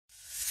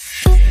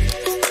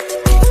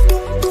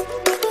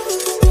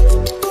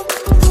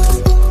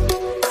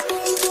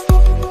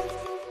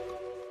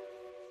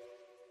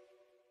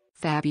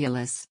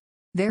Fabulous.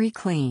 Very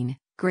clean,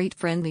 great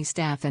friendly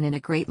staff and in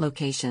a great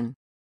location.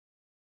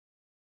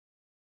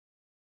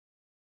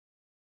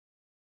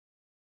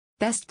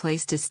 Best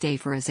place to stay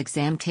for us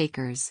exam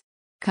takers.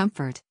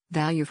 Comfort,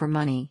 value for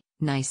money,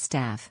 nice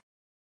staff.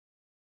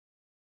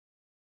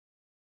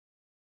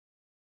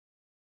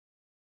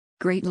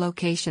 Great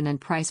location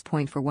and price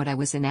point for what I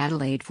was in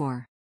Adelaide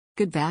for.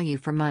 Good value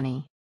for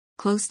money.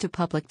 Close to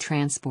public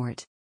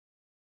transport.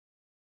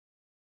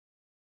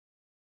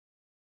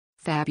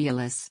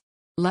 Fabulous.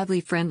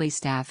 Lovely friendly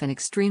staff and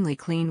extremely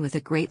clean with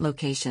a great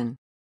location.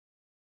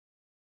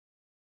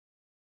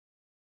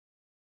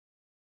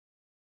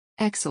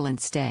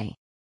 Excellent stay.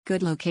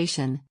 Good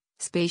location,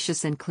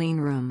 spacious and clean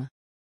room.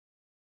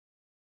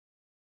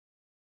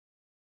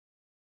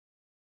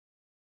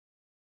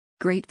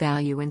 Great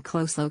value and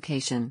close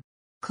location.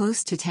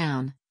 Close to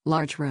town,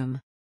 large room.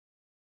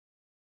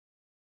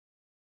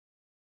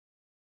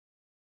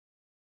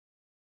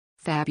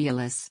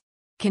 Fabulous.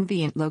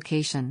 Convenient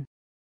location.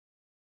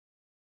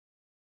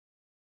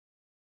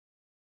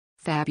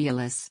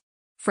 Fabulous.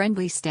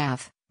 Friendly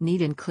staff,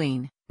 neat and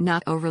clean,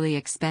 not overly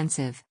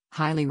expensive,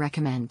 highly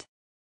recommend.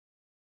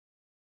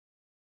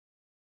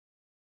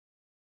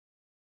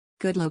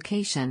 Good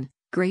location,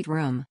 great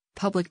room,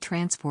 public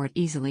transport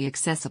easily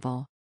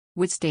accessible.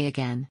 Would stay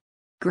again.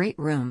 Great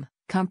room,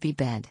 comfy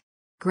bed.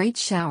 Great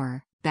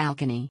shower,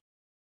 balcony.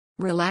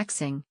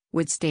 Relaxing,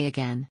 would stay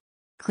again.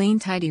 Clean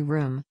tidy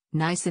room,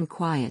 nice and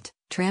quiet,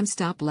 tram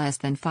stop less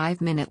than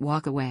 5-minute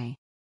walk away.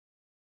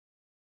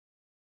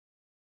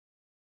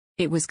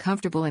 It was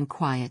comfortable and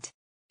quiet.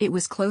 It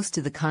was close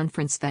to the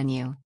conference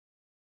venue.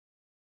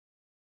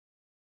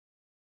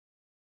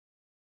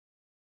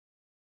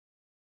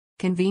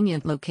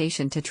 Convenient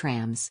location to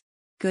trams.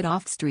 Good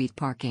off-street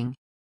parking.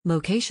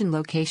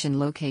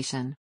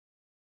 Location.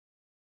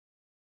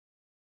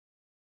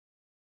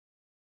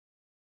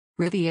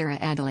 Riviera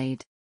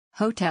Adelaide.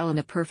 Hotel in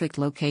a perfect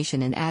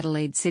location in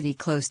Adelaide City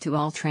close to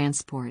all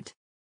transport.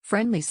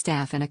 Friendly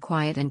staff and a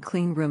quiet and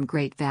clean room,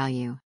 great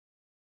value.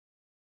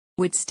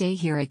 Would stay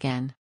here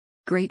again.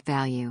 Great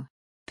value.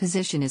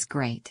 Position is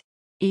great.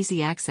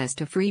 Easy access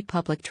to free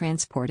public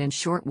transport and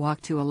short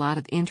walk to a lot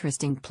of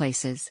interesting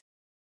places.